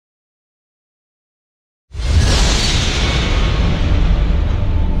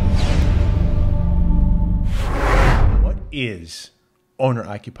is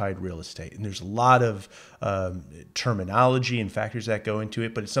owner-occupied real estate? And there's a lot of terminology and factors that go into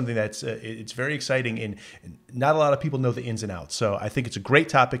it, but it's something that's it's very exciting, and not a lot of people know the ins and outs. So I think it's a great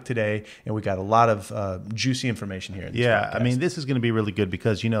topic today, and we got a lot of juicy information here. In this podcast. I mean, this is going to be really good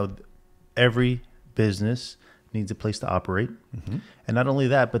because, you know, every business needs a place to operate. And not only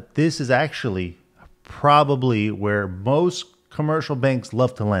that, but this is actually probably where most commercial banks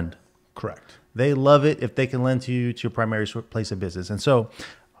love to lend. Correct. They love it if they can lend to you to your primary place of business. And so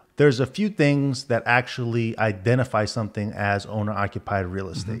there's a few things that actually identify something as owner-occupied real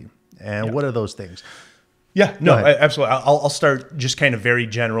estate. And what are those things? Yeah, no, absolutely. I'll start just kind of very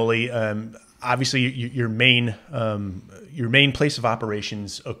generally. Obviously, your main place of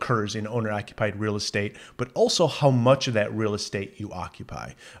operations occurs in owner-occupied real estate, but also how much of that real estate you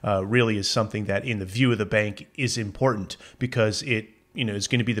occupy really is something that, in the view of the bank, is important, because it is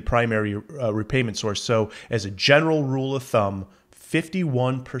going to be the primary repayment source. So as a general rule of thumb,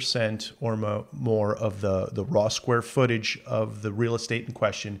 51% or more of the raw square footage of the real estate in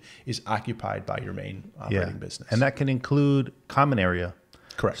question is occupied by your main operating business. And that can include common area.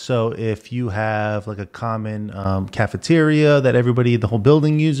 Correct. So if you have like a common cafeteria that everybody in the whole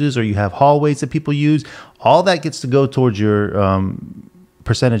building uses, or you have hallways that people use, all that gets to go towards your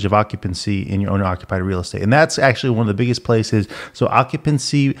percentage of occupancy in your owner-occupied real estate. And that's actually one of the biggest places. So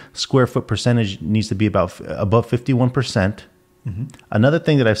occupancy square foot percentage needs to be above 51%. Another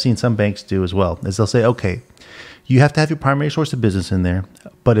thing that I've seen some banks do as well is they'll say, okay, you have to have your primary source of business in there,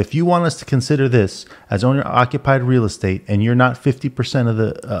 but if you want us to consider this as owner-occupied real estate and you're not 50% of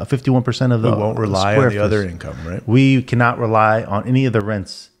the 51% of the, we won't rely on the other income, right? We cannot rely on any of the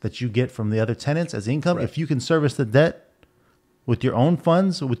rents that you get from the other tenants as income. Right. If you can service the debt with your own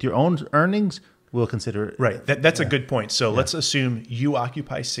funds, with your own earnings, we'll consider it. Right. That's a good point. So let's assume you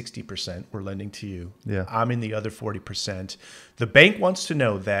occupy 60%. We're lending to you. Yeah. I'm in the other 40%. The bank wants to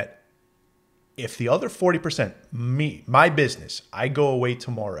know that if the other 40%, my business, I go away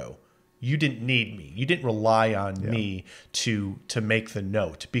tomorrow, you didn't need me. You didn't rely on me to make the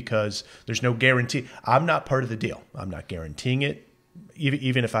note, because there's no guarantee. I'm not part of the deal. I'm not guaranteeing it.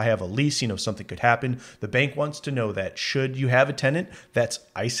 Even if I have a lease, something could happen. The bank wants to know that should you have a tenant, that's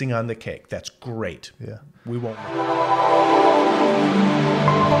icing on the cake. That's great. Yeah. We won't.